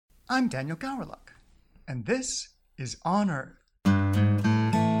I'm Daniel Gowerluck, and this is On Earth.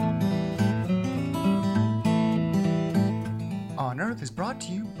 On Earth is brought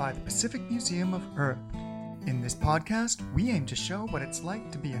to you by the Pacific Museum of Earth. In this podcast, we aim to show what it's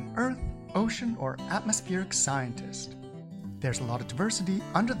like to be an Earth, ocean, or atmospheric scientist. There's a lot of diversity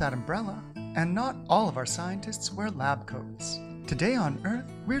under that umbrella, and not all of our scientists wear lab coats. Today on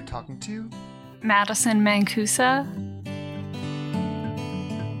Earth, we're talking to Madison Mancusa.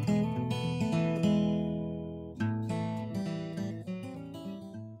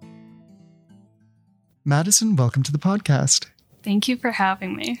 Madison, welcome to the podcast. Thank you for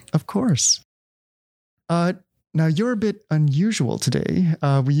having me. Of course. Now, you're a bit unusual today.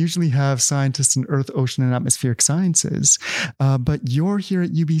 We usually have scientists in Earth, ocean, and atmospheric sciences, but you're here at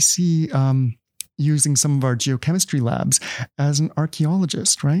UBC using some of our geochemistry labs as an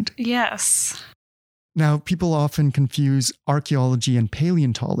archaeologist, right? Yes. Now, people often confuse archaeology and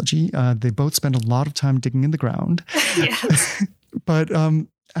paleontology. They both spend a lot of time digging in the ground. Yes. But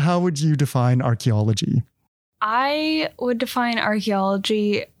how would you define archaeology? I would define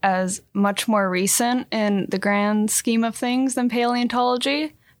archaeology as much more recent in the grand scheme of things than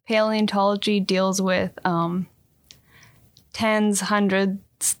paleontology. Paleontology deals with tens, hundreds,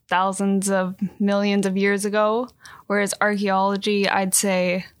 thousands of millions of years ago, whereas archaeology, I'd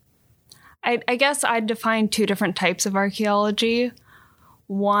say, I guess I'd define two different types of archaeology.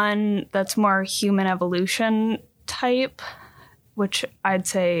 One that's more human evolution type, which I'd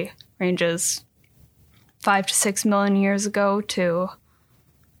say ranges 5 to 6 million years ago to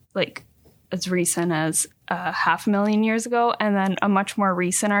like as recent as 500,000 years ago, and then a much more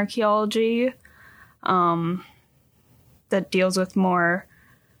recent archaeology that deals with more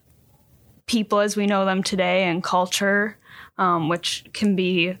people as we know them today and culture, which can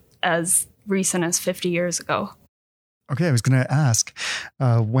be as recent as 50 years ago. Okay, I was going to ask,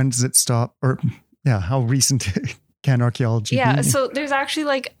 when does it stop? Or how recent can archaeology be? Yeah, so there's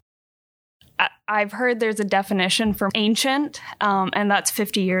actually I've heard there's a definition for ancient, and that's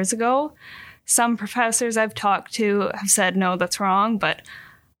 50 years ago. Some professors I've talked to have said, no, that's wrong. But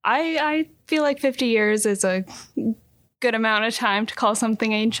I feel like 50 years is a good amount of time to call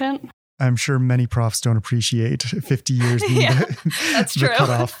something ancient. I'm sure many profs don't appreciate 50 years being that's the true.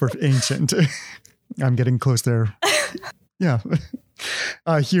 cutoff for ancient. I'm getting close there. Yeah.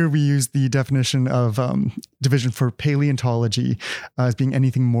 Here we use the definition of division for paleontology as being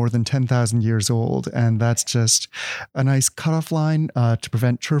anything more than 10,000 years old. And that's just a nice cutoff line to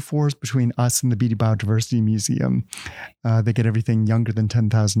prevent turf wars between us and the Beatty Biodiversity Museum. They get everything younger than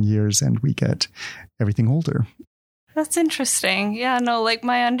 10,000 years and we get everything older. That's interesting. Yeah, no,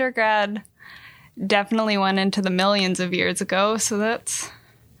 my undergrad definitely went into the millions of years ago. So that's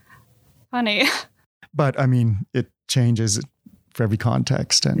funny. But I mean, it changes for every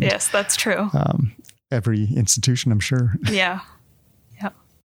context. And yes, that's true. Every institution, I'm sure. Yeah. Yeah.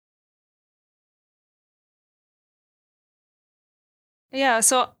 Yeah.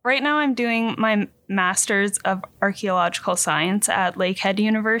 So right now I'm doing my Master's of Archaeological Science at Lakehead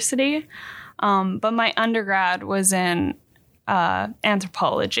University. But my undergrad was in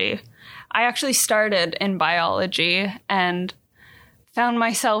anthropology. I actually started in biology and found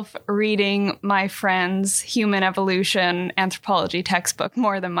myself reading my friend's human evolution anthropology textbook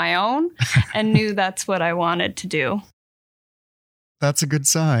more than my own and knew that's what I wanted to do. That's a good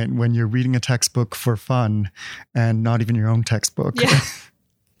sign when you're reading a textbook for fun and not even your own textbook. Yeah.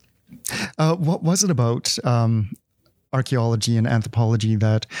 What was it about archaeology and anthropology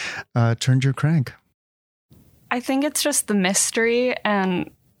that turned your crank? I think it's just the mystery and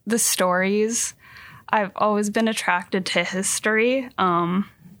the stories. I've always been attracted to history and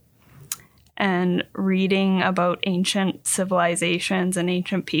reading about ancient civilizations and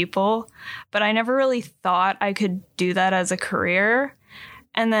ancient people, but I never really thought I could do that as a career.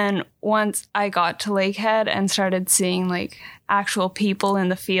 And then once I got to Lakehead and started seeing actual people in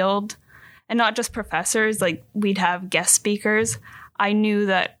the field, and not just professors, we'd have guest speakers, I knew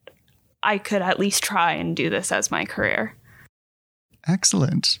that I could at least try and do this as my career.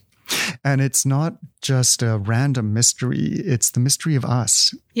 Excellent. And it's not just a random mystery, it's the mystery of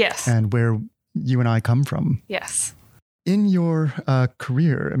us. Yes. And where you and I come from. Yes. In your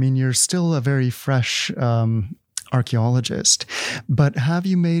career, I mean, you're still a very fresh archaeologist, but have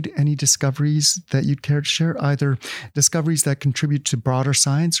you made any discoveries that you'd care to share? Either discoveries that contribute to broader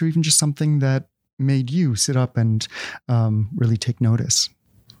science or even just something that made you sit up and really take notice?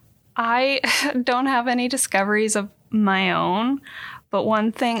 I don't have any discoveries of my own, but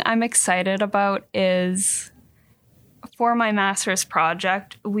one thing I'm excited about is for my master's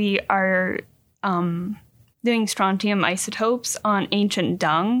project, we are doing strontium isotopes on ancient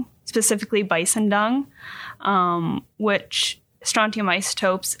dung. specifically bison dung, which strontium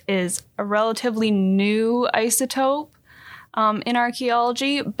isotopes is a relatively new isotope in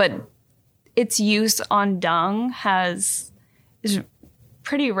archaeology, but its use on dung is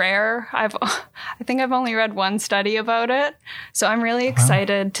pretty rare. I think I've only read one study about it, so I'm really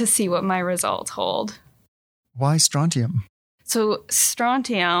excited to see what my results hold. Why strontium? So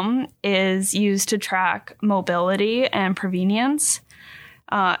strontium is used to track mobility and provenience.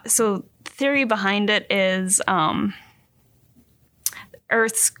 So the theory behind it is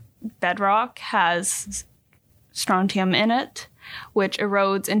Earth's bedrock has strontium in it, which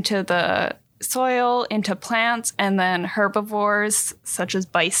erodes into the soil, into plants, and then herbivores such as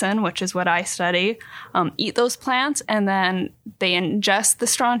bison, which is what I study, eat those plants, and then they ingest the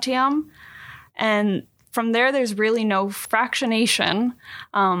strontium. And from there, there's really no fractionation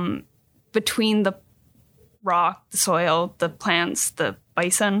between the rock, the soil, the plants, the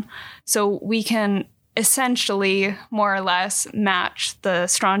bison. So we can essentially more or less match the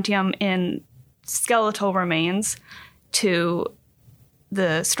strontium in skeletal remains to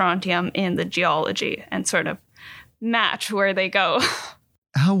the strontium in the geology and sort of match where they go.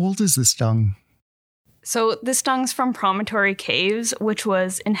 How old is this dung? So this dung's from Promontory Caves, which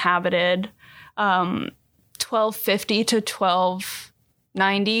was inhabited 1250 to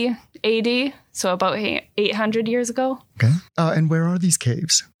 1290 AD, so about 800 years ago. Okay. And where are these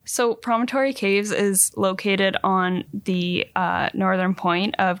caves? So Promontory Caves is located on the northern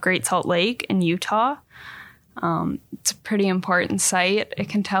point of Great Salt Lake in Utah. It's a pretty important site. It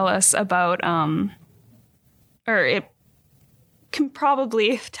can tell us about, or it can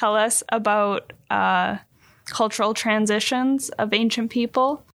probably tell us about cultural transitions of ancient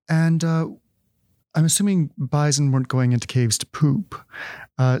people. And I'm assuming bison weren't going into caves to poop.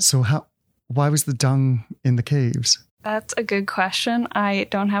 So why was the dung in the caves? That's a good question. I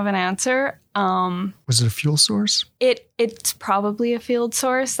don't have an answer. Was it a fuel source? It's probably a field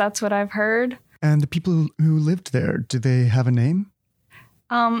source. That's what I've heard. And the people who lived there, do they have a name?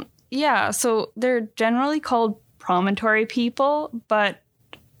 Yeah, so they're generally called promontory people, but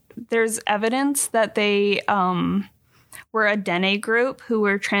there's evidence that they were a Dene group who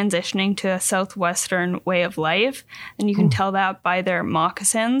were transitioning to a southwestern way of life, and you can tell that by their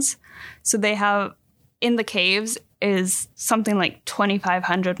moccasins. So they have, in the caves, is something like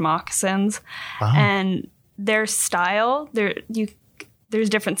 2,500 moccasins, and their style, there's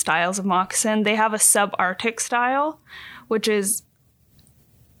different styles of moccasin. They have a subarctic style, which is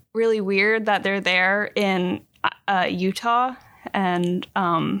really weird that they're there in Utah and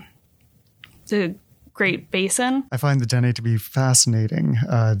the Great Basin. I find the Dene to be fascinating.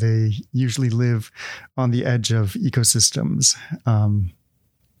 They usually live on the edge of ecosystems.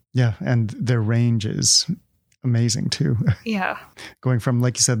 Yeah, and their range is amazing too. Yeah. Going from,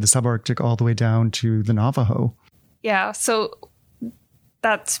 like you said, the subarctic all the way down to the Navajo. Yeah, so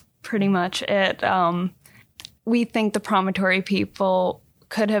that's pretty much it. We think the promontory people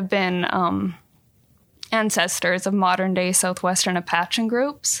could have been ancestors of modern-day southwestern Apache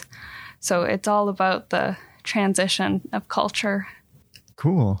groups. So it's all about the transition of culture.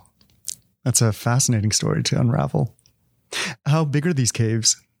 Cool. That's a fascinating story to unravel. How big are these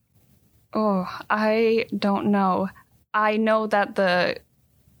caves? Oh, I don't know. I know that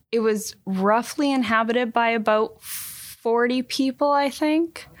it was roughly inhabited by about 40 people, I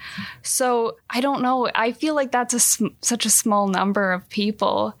think. So I don't know. I feel like that's such a small number of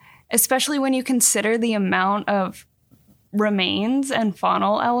people, especially when you consider the amount of remains and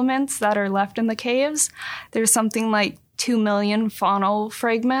faunal elements that are left in the caves. There's something like 2 million faunal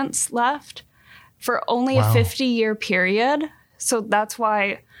fragments left for only a 50-year period. So that's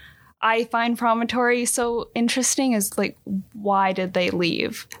why I find promontory so interesting, is like, why did they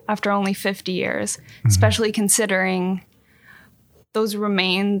leave after only 50 years? Especially considering those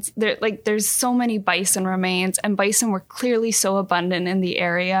remains, there's so many bison remains, and bison were clearly so abundant in the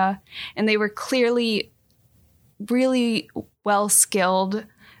area, and they were clearly really well-skilled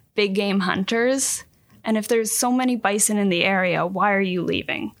big game hunters. And if there's so many bison in the area, why are you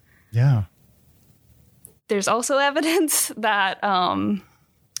leaving? Yeah. There's also evidence that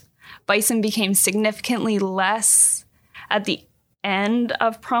bison became significantly less at the end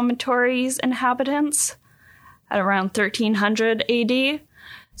of Promontory's inhabitants at around 1300 AD.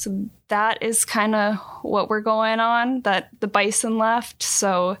 So that is kind of what we're going on, that the bison left.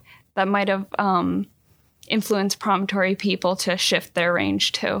 So that might have influenced Promontory people to shift their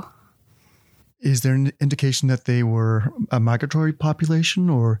range too. Is there an indication that they were a migratory population,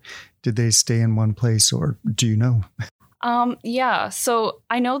 or did they stay in one place, or do you know? Yeah, so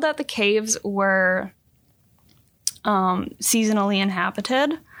I know that the caves were seasonally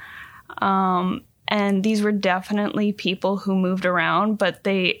inhabited. And these were definitely people who moved around, but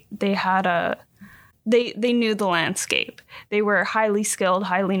they knew the landscape. They were highly skilled,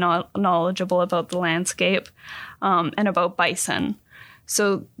 highly knowledgeable about the landscape, and about bison.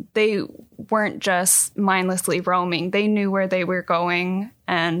 So they weren't just mindlessly roaming. They knew where they were going,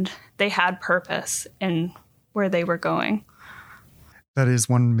 and they had purpose in where they were going. That is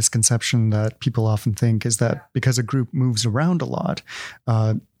one misconception that people often think, is that because a group moves around a lot,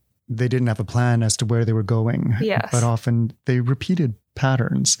 they didn't have a plan as to where they were going. Yes. But often they repeated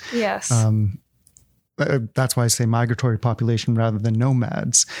patterns. Yes. That's why I say migratory population rather than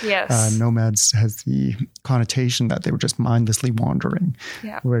nomads. Yes. Nomads has the connotation that they were just mindlessly wandering,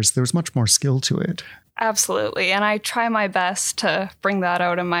 whereas there was much more skill to it. Absolutely. And I try my best to bring that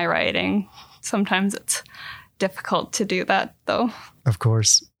out in my writing. Sometimes it's difficult to do that, though. Of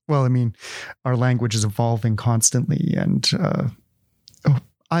course. Well, I mean, our language is evolving constantly, and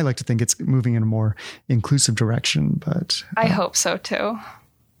I like to think it's moving in a more inclusive direction, but I hope so too.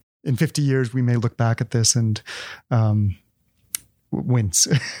 In 50 years, we may look back at this and wince.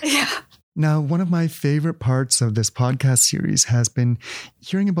 Yeah. Now, one of my favorite parts of this podcast series has been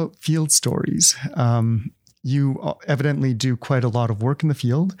hearing about field stories. You evidently do quite a lot of work in the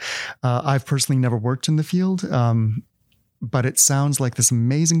field. I've personally never worked in the field, but it sounds like this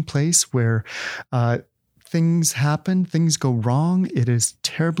amazing place where things happen, things go wrong. It is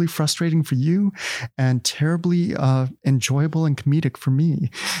terribly frustrating for you and terribly enjoyable and comedic for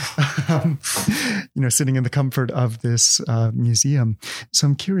me, sitting in the comfort of this museum. So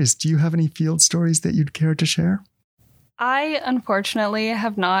I'm curious, do you have any field stories that you'd care to share? I, unfortunately,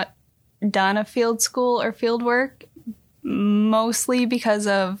 have not done a field school or field work, mostly because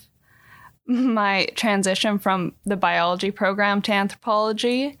of my transition from the biology program to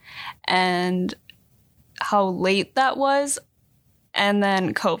anthropology and how late that was, and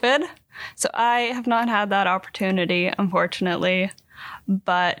then COVID. So I have not had that opportunity, unfortunately.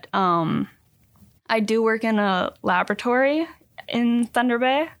 But I do work in a laboratory in Thunder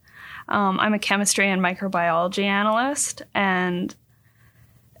Bay. I'm a chemistry and microbiology analyst, and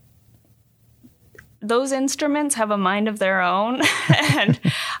those instruments have a mind of their own. And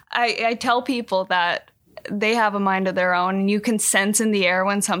I tell people that they have a mind of their own, and you can sense in the air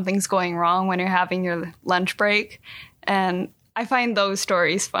when something's going wrong when you're having your lunch break. And I find those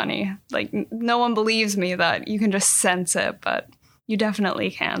stories funny. Like, no one believes me that you can just sense it, but you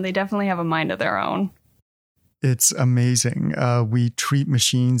definitely can. They definitely have a mind of their own. It's amazing. We treat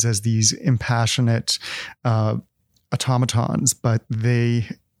machines as these impassionate automatons, but they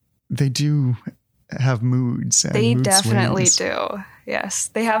do have moods. And they mood definitely swings. do. Yes.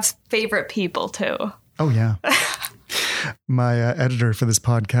 They have favorite people too. Oh, yeah. My editor for this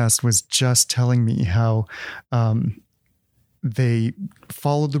podcast was just telling me how they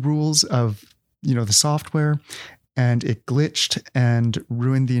followed the rules of, the software, and it glitched and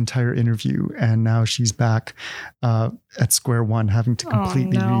ruined the entire interview. And now she's back at square one, having to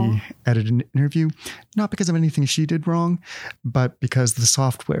completely re-edit an interview, not because of anything she did wrong, but because the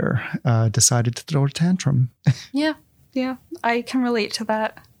software decided to throw a tantrum. Yeah. I can relate to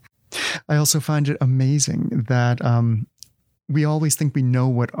that. I also find it amazing that we always think we know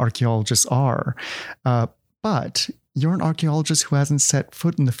what archaeologists are, but you're an archaeologist who hasn't set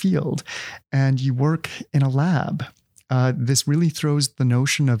foot in the field, and you work in a lab. This really throws the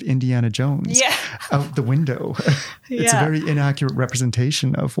notion of Indiana Jones out the window. It's a very inaccurate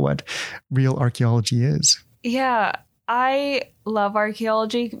representation of what real archaeology is. Yeah, I love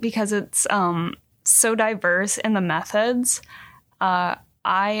archaeology because it's so diverse in the methods.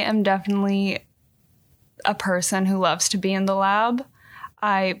 I am definitely a person who loves to be in the lab.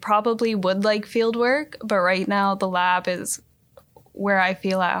 I probably would like field work, but right now the lab is where I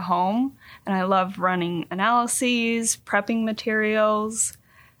feel at home, and I love running analyses, prepping materials.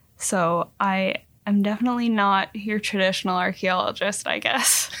 So I am definitely not your traditional archaeologist, I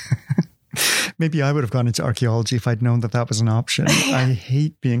guess. Maybe I would have gone into archaeology if I'd known that that was an option. I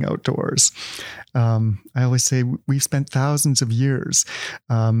hate being outdoors. I always say we've spent thousands of years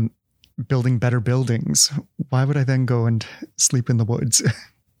building better buildings. Why would I then go and sleep in the woods?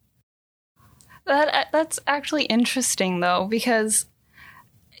 That's actually interesting, though, because,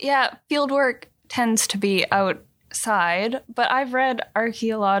 fieldwork tends to be outside, but I've read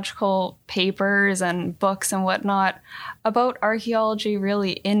archaeological papers and books and whatnot about archaeology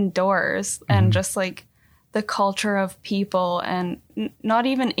really indoors, and just like the culture of people, and not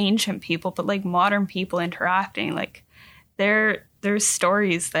even ancient people, but like modern people interacting. Like there's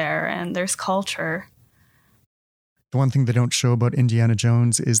stories there, and there's culture. The one thing they don't show about Indiana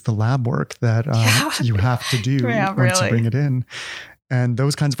Jones is the lab work that you have to do once you bring it in. And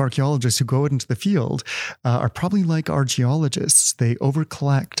those kinds of archaeologists who go out into the field are probably like our geologists. They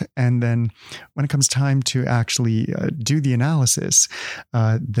over-collect, and then when it comes time to actually do the analysis,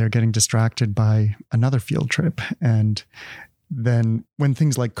 they're getting distracted by another field trip. And then when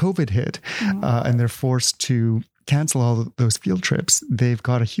things like COVID hit, and they're forced to cancel all of those field trips, they've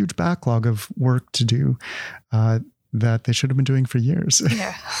got a huge backlog of work to do that they should have been doing for years.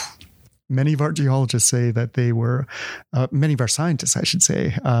 Yeah. Many of our geologists say that they were, many of our scientists, I should say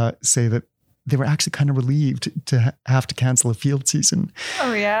that they were actually kind of relieved to have to cancel a field season.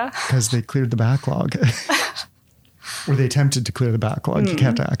 Oh, yeah. Because they cleared the backlog. Or they attempted to clear the backlog. You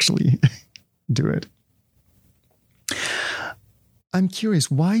can't actually do it. I'm curious,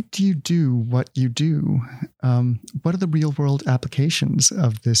 why do you do what you do? What are the real world applications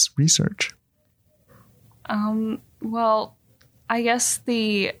of this research? Well, I guess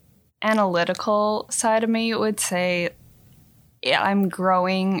the analytical side of me would say I'm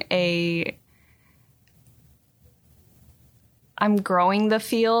growing the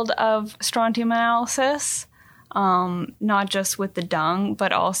field of strontium analysis, not just with the dung,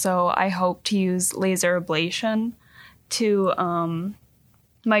 but also I hope to use laser ablation to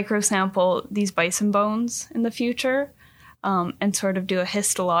microsample these bison bones in the future, and sort of do a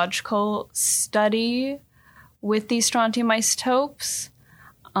histological study with these strontium isotopes.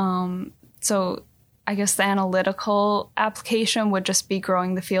 So I guess the analytical application would just be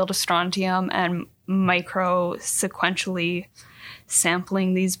growing the field of strontium and micro-sequentially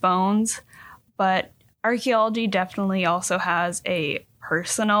sampling these bones. But archaeology definitely also has a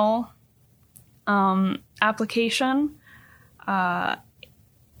personal application. I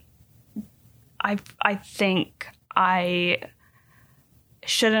think I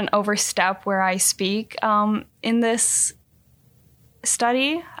shouldn't overstep where I speak in this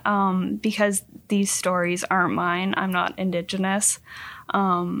study, because these stories aren't mine. I'm not Indigenous.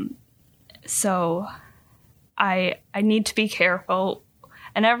 So I need to be careful,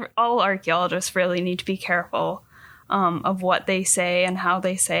 and all archaeologists really need to be careful of what they say and how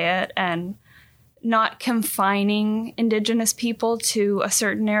they say it, and not confining Indigenous people to a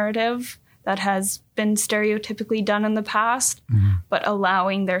certain narrative that has been stereotypically done in the past, but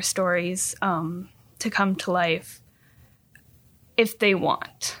allowing their stories to come to life if they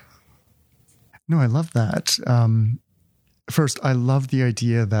want. No, I love that. First, I love the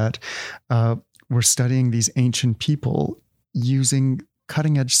idea that we're studying these ancient people using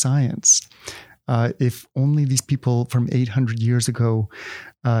cutting edge science. If only these people from 800 years ago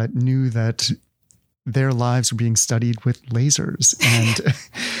knew that their lives were being studied with lasers and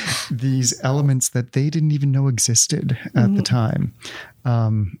these elements that they didn't even know existed at the time.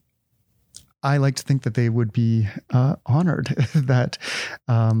 I like to think that they would be honored that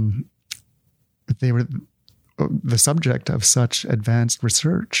they were the subject of such advanced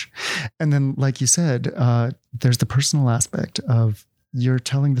research. And then, like you said, there's the personal aspect of you're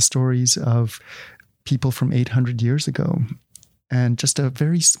telling the stories of people from 800 years ago and just a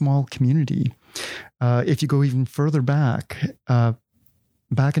very small community. If you go even further back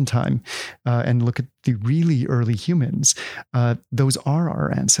in time and look at the really early humans, those are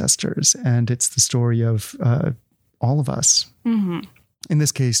our ancestors. And it's the story of all of us. In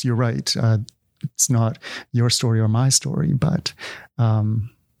this case, you're right. It's not your story or my story, but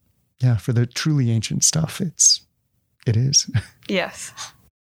for the truly ancient stuff, it is. Yes.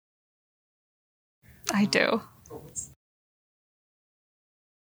 I do.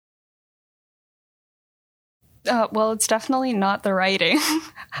 Well, it's definitely not the writing.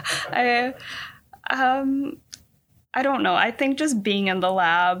 I don't know. I think just being in the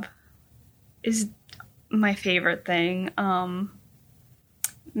lab is my favorite thing.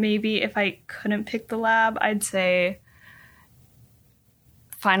 Maybe if I couldn't pick the lab, I'd say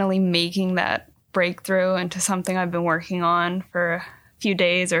finally making that breakthrough into something I've been working on for a few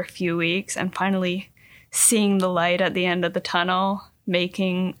days or a few weeks, and finally seeing the light at the end of the tunnel,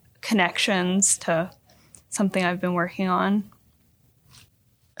 making connections to something I've been working on.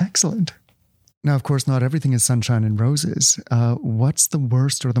 Excellent. Now, of course, not everything is sunshine and roses. What's the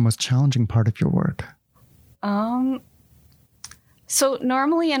worst or the most challenging part of your work? So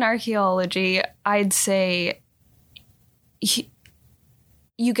normally in archaeology, I'd say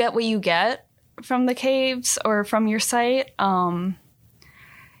you get what you get from the caves or from your site.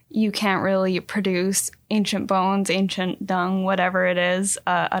 You can't really produce ancient bones, ancient dung, whatever it is,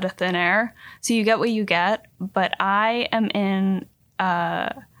 out of thin air. So you get what you get. But I am in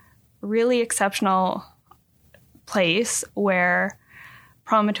a really exceptional place where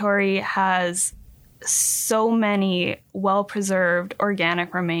Promontory has so many well-preserved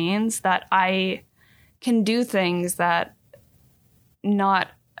organic remains that I can do things that not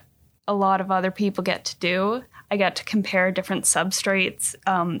a lot of other people get to do. I get to compare different substrates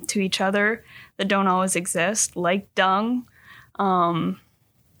to each other that don't always exist, like dung.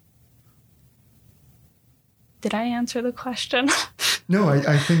 Did I answer the question? No,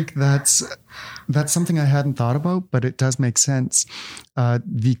 I think that's something I hadn't thought about, but it does make sense.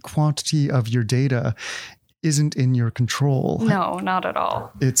 The quantity of your data isn't in your control. No, not at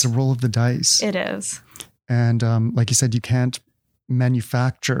all. It's a roll of the dice. It is. And like you said, you can't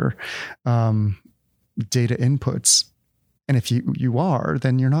manufacture data inputs. And if you are,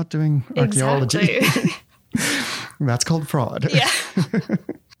 then you're not doing archaeology. Exactly. That's called fraud. Yeah.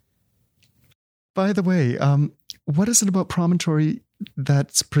 By the way, what is it about Promontory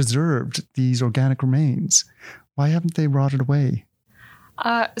that's preserved these organic remains? Why haven't they rotted away?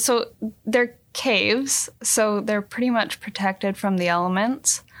 So they're caves, so they're pretty much protected from the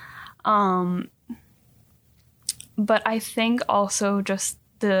elements. But I think also just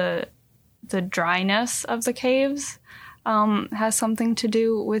the dryness of the caves has something to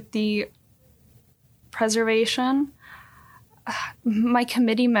do with the preservation. My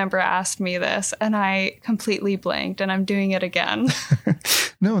committee member asked me this, and I completely blanked, and I'm doing it again.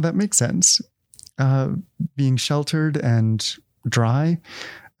 No, that makes sense. Being sheltered and dry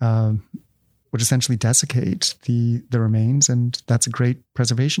would essentially desiccate the remains, and that's a great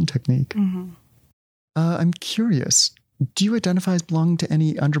preservation technique. Mm-hmm. I'm curious, do you identify as belonging to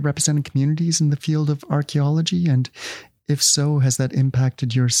any underrepresented communities in the field of archaeology? And if so, has that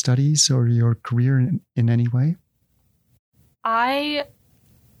impacted your studies or your career in any way? I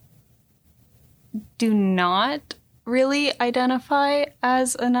do not really identify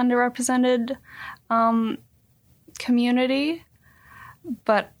as an underrepresented community,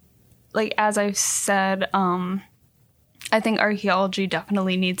 but like as I've said, I think archaeology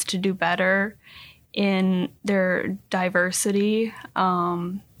definitely needs to do better in their diversity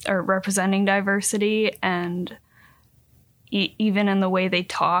or representing diversity, and even in the way they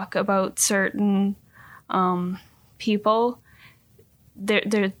talk about certain people.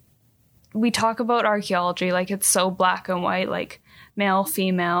 We talk about archaeology like it's so black and white, like male,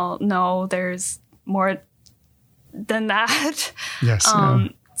 female. No, there's more than that. Yes.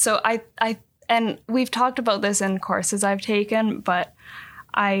 So I and we've talked about this in courses I've taken, but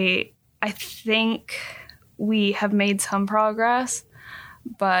I think we have made some progress,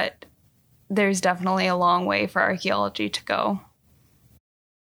 but there's definitely a long way for archaeology to go.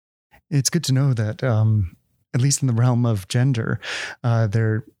 It's good to know that at least in the realm of gender,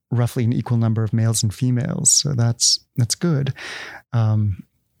 there are roughly an equal number of males and females. So that's good.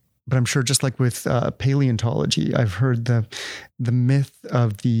 But I'm sure just like with paleontology, I've heard the myth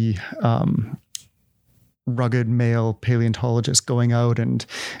of the rugged male paleontologist going out and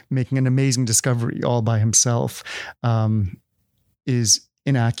making an amazing discovery all by himself is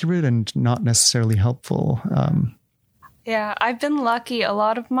inaccurate and not necessarily helpful. Yeah, I've been lucky. A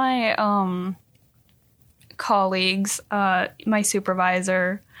lot of my colleagues, my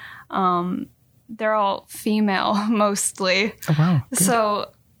supervisor, they're all female mostly. Oh, wow. Good.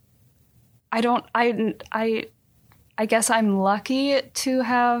 So I guess I'm lucky to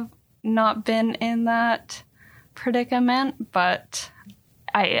have not been in that predicament, but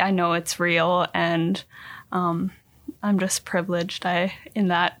I know it's real, and I'm just privileged in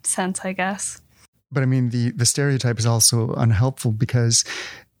that sense, I guess. But I mean, the stereotype is also unhelpful because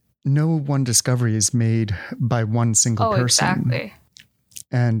no one discovery is made by one single person. Exactly.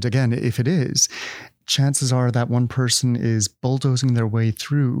 And again, if it is, chances are that one person is bulldozing their way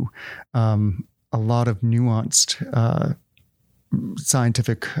through a lot of nuanced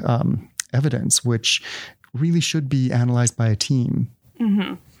scientific evidence, which really should be analyzed by a team.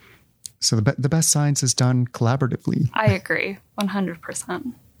 Mm-hmm. So the best science is done collaboratively. I agree,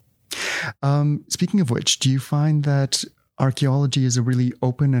 100%. Speaking of which, do you find that archaeology is a really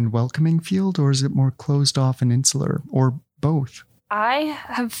open and welcoming field, or is it more closed off and insular, or both? I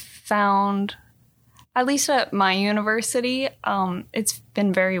have found, at least at my university, it's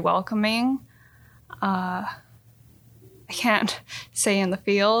been very welcoming. I can't say in the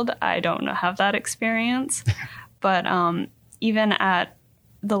field, I don't have that experience, but even at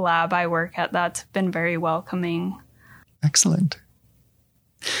the lab I work at, that's been very welcoming. Excellent.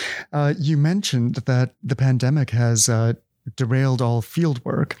 You mentioned that the pandemic has derailed all field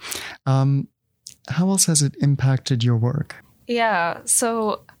work. How else has it impacted your work? Yeah,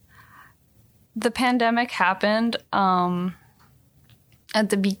 so the pandemic happened at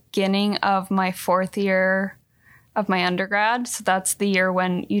the beginning of my fourth year of my undergrad. So that's the year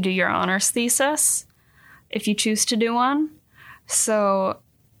when you do your honors thesis, if you choose to do one. So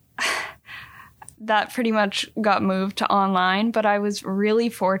that pretty much got moved to online, but I was really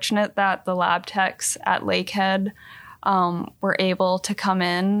fortunate that the lab techs at Lakehead were able to come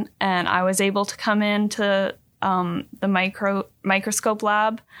in, and I was able to come into the microscope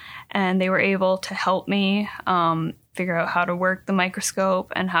lab, and they were able to help me figure out how to work the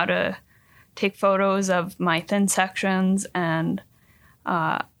microscope and how to take photos of my thin sections. And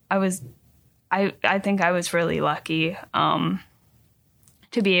I think I was really lucky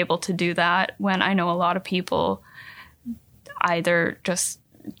to be able to do that, when I know a lot of people either just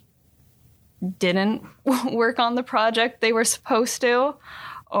didn't work on the project they were supposed to,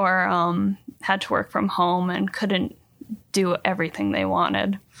 or had to work from home and couldn't do everything they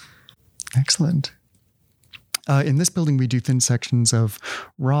wanted. Excellent. In this building, we do thin sections of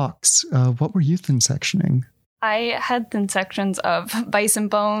rocks. What were you thin sectioning? I had thin sections of bison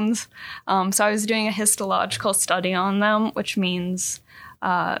bones. So I was doing a histological study on them, which means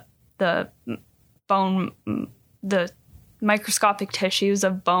the microscopic tissues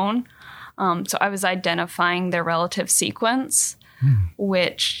of bone. So I was identifying their relative sequence,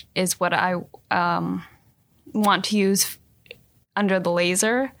 which is what I want to use under the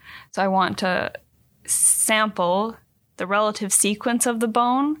laser. So I want to sample the relative sequence of the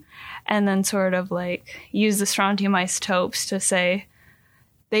bone and then sort of like use the strontium isotopes to say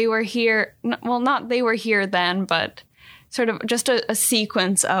they were here. Well, not they were here then, but sort of just a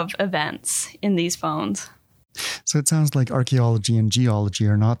sequence of events in these bones. So it sounds like archaeology and geology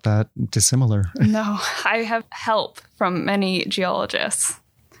are not that dissimilar. No, I have help from many geologists,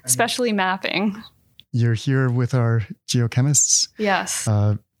 especially mapping. You're here with our geochemists. Yes.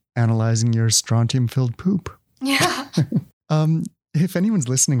 Analyzing your strontium-filled poop. Yeah. If anyone's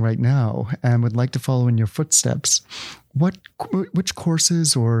listening right now and would like to follow in your footsteps, which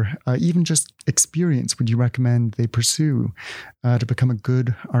courses or even just experience would you recommend they pursue to become a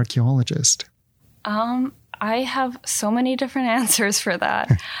good archaeologist? I have so many different answers for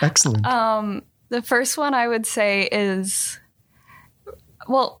that. Excellent. The first one I would say is,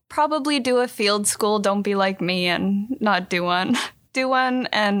 well, probably do a field school. Don't be like me and not do one. Do one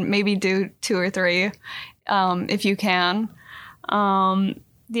and maybe do 2 or 3 if you can.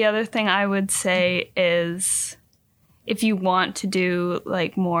 The other thing I would say is if you want to do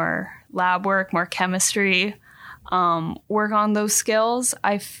like more lab work, more chemistry, work on those skills.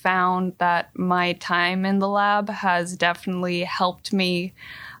 I found that my time in the lab has definitely helped me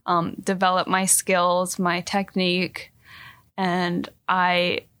develop my skills, my technique, and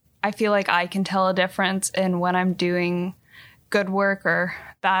I feel like I can tell a difference in when I'm doing good work or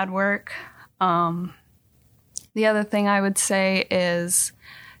bad work. The other thing I would say is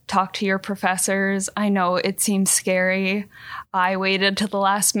talk to your professors. I know it seems scary. I waited till the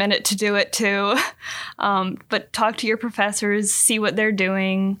last minute to do it too. But talk to your professors, see what they're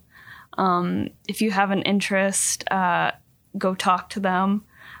doing. If you have an interest, go talk to them.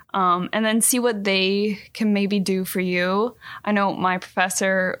 And then see what they can maybe do for you. I know my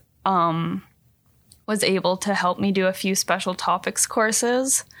professor was able to help me do a few special topics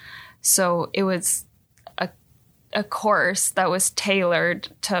courses. So it was a course that was tailored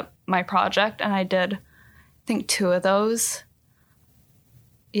to my project, and I did, I think, 2 of those.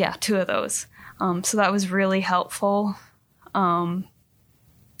 Yeah, 2 of those. So that was really helpful. And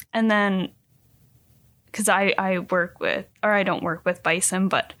then, because I work with, or I don't work with bison,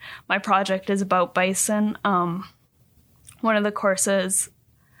 but my project is about bison. One of the courses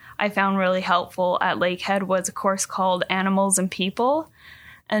I found really helpful at Lakehead was a course called Animals and People.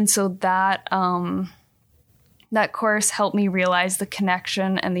 And so that course helped me realize the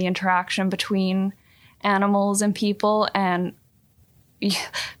connection and the interaction between animals and people, and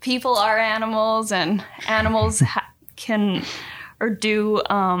people are animals, and animals can or do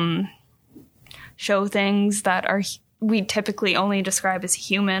show things that are we typically only describe as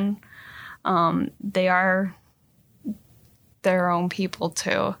human. They are their own people too.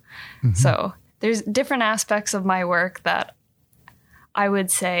 Mm-hmm. So there's different aspects of my work that I would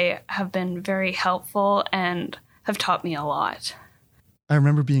say have been very helpful and have taught me a lot. I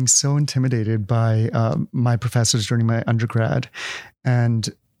remember being so intimidated by my professors during my undergrad. And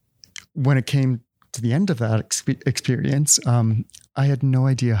when it came to the end of that experience, I had no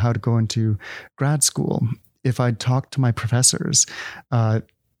idea how to go into grad school. If I'd talked to my professors,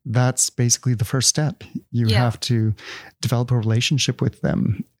 that's basically the first step. You have to develop a relationship with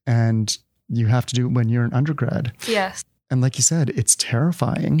them, and you have to do it when you're an undergrad. Yes. And like you said, it's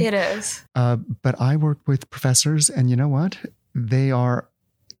terrifying. It is. But I work with professors, and you know what? They're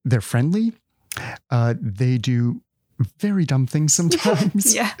friendly. They do very dumb things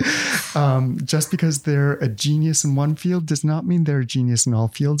sometimes. Yeah. Just because they're a genius in one field does not mean they're a genius in all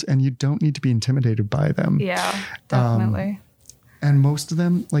fields, and you don't need to be intimidated by them. Yeah, definitely. And most of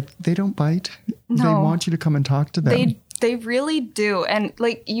them, like, they don't bite. No. They want you to come and talk to them. They really do. And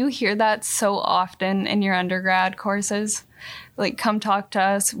like, you hear that so often in your undergrad courses. Like, come talk to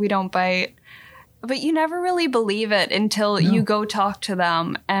us. We don't bite. But you never really believe it until you go talk to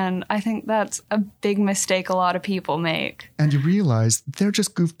them. And I think that's a big mistake a lot of people make. And you realize they're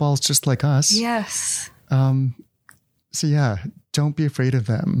just goofballs just like us. Yes. So yeah, don't be afraid of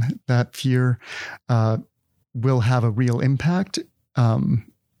them. That fear will have a real impact.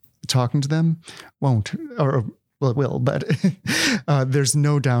 Talking to them won't, or well, it will, but there's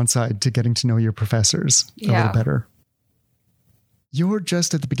no downside to getting to know your professors a little better. You're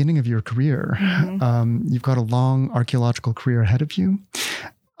just at the beginning of your career. Mm-hmm. You've got a long archaeological career ahead of you.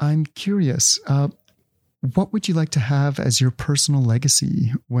 I'm curious, what would you like to have as your personal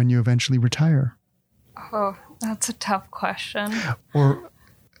legacy when you eventually retire? Oh, that's a tough question. Or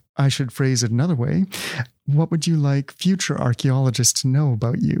I should phrase it another way. What would you like future archaeologists to know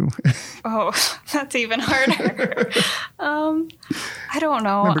about you? Oh, that's even harder. I don't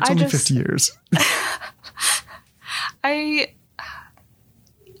know. Remember, it's only 50 years.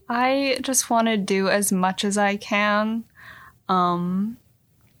 I just want to do as much as I can. And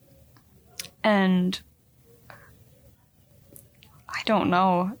I don't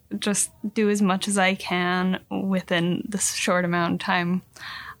know, just do as much as I can within this short amount of time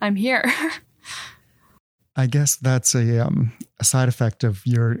I'm here. I guess that's a side effect of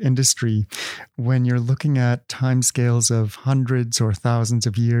your industry. When you're looking at timescales of hundreds or thousands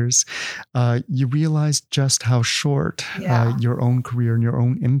of years, you realize just how short your own career and your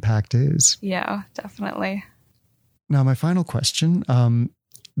own impact is. Yeah, definitely. Now, my final question.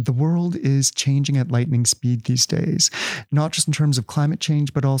 The world is changing at lightning speed these days, not just in terms of climate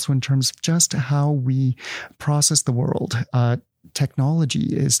change, but also in terms of just how we process the world.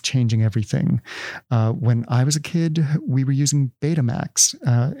 Technology is changing everything. When I was a kid, we were using Betamax,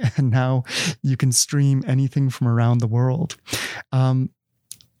 and now you can stream anything from around the world.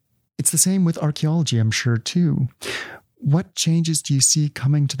 It's the same with archaeology, I'm sure, too. What changes do you see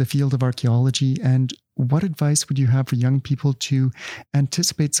coming to the field of archaeology, and what advice would you have for young people to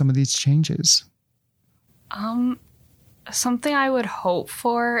anticipate some of these changes? Something I would hope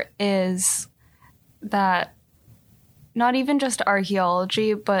for is that not even just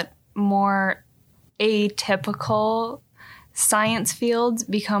archaeology, but more atypical science fields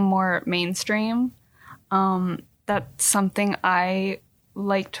become more mainstream. That's something I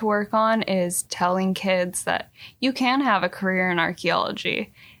like to work on, is telling kids that you can have a career in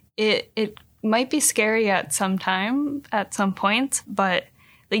archaeology. It might be scary at some points, but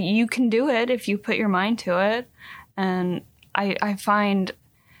like, you can do it if you put your mind to it. And I find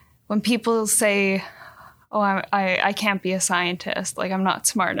when people say, oh, I can't be a scientist, like, I'm not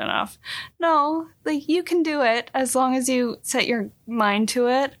smart enough. No, like, you can do it as long as you set your mind to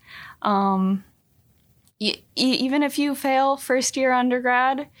it. Even if you fail first year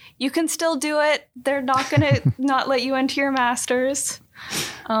undergrad, you can still do it. They're not going to not let you into your master's.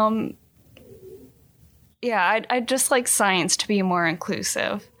 I'd just like science to be more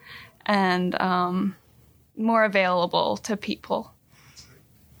inclusive and more available to people.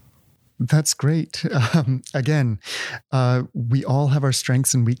 That's great. Again, we all have our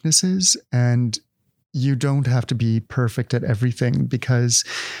strengths and weaknesses, and you don't have to be perfect at everything because,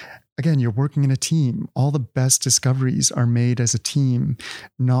 again, you're working in a team. All the best discoveries are made as a team,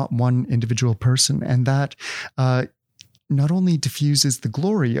 not one individual person. And that not only diffuses the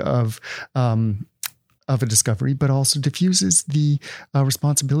glory of a discovery, but also diffuses the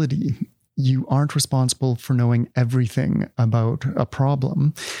responsibility. You aren't responsible for knowing everything about a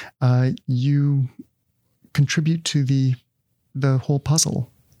problem. You contribute to the whole puzzle.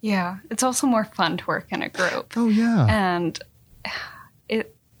 Yeah, it's also more fun to work in a group. Oh, yeah. And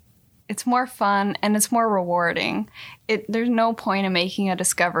it's more fun and it's more rewarding. There's no point in making a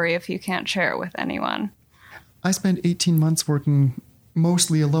discovery if you can't share it with anyone. I spent 18 months working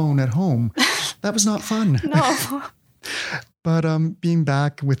mostly alone at home. That was not fun. No. But being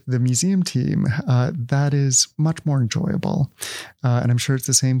back with the museum team, that is much more enjoyable. And I'm sure it's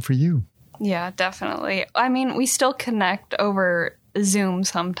the same for you. Yeah, definitely. I mean, we still connect over Zoom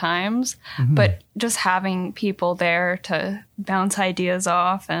sometimes, but just having people there to bounce ideas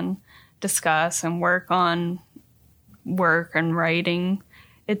off and discuss and work on work and writing,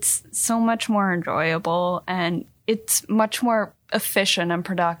 it's so much more enjoyable and it's much more efficient and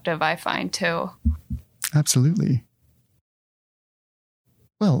productive, I find, too. Absolutely.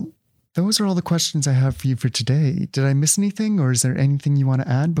 Well, those are all the questions I have for you for today. Did I miss anything, or is there anything you want to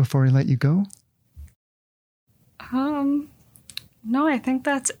add before I let you go? No, I think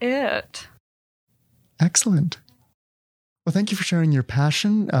that's it. Excellent. Well, thank you for sharing your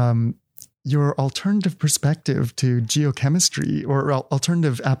passion, your alternative perspective to geochemistry, or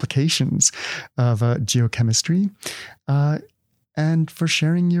alternative applications of geochemistry, and for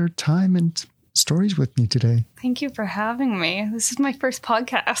sharing your time and stories with me today. Thank you for having me. This is my first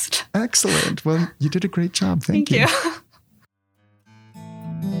podcast. Excellent. Well, you did a great job. Thank you.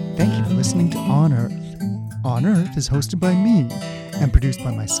 Thank you for listening to On Earth. On Earth is hosted by me and produced by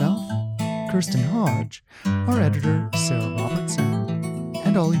myself, Kirsten Hodge, our editor, Sarah Robertson,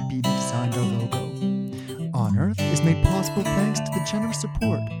 and Ollie Beatty designed our logo. On Earth is made possible thanks to the generous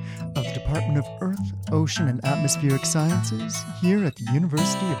support of the Department of Earth, Ocean, and Atmospheric Sciences here at the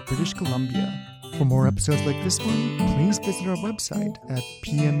University of British Columbia. For more episodes like this one, please visit our website at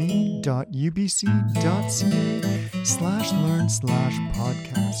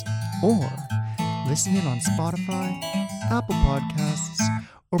pme.ubc.ca/learn/podcast, or listen in on Spotify, Apple Podcasts,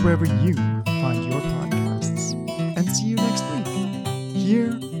 or wherever you find your podcasts. And see you next week,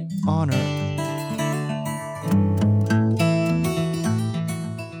 here on Earth.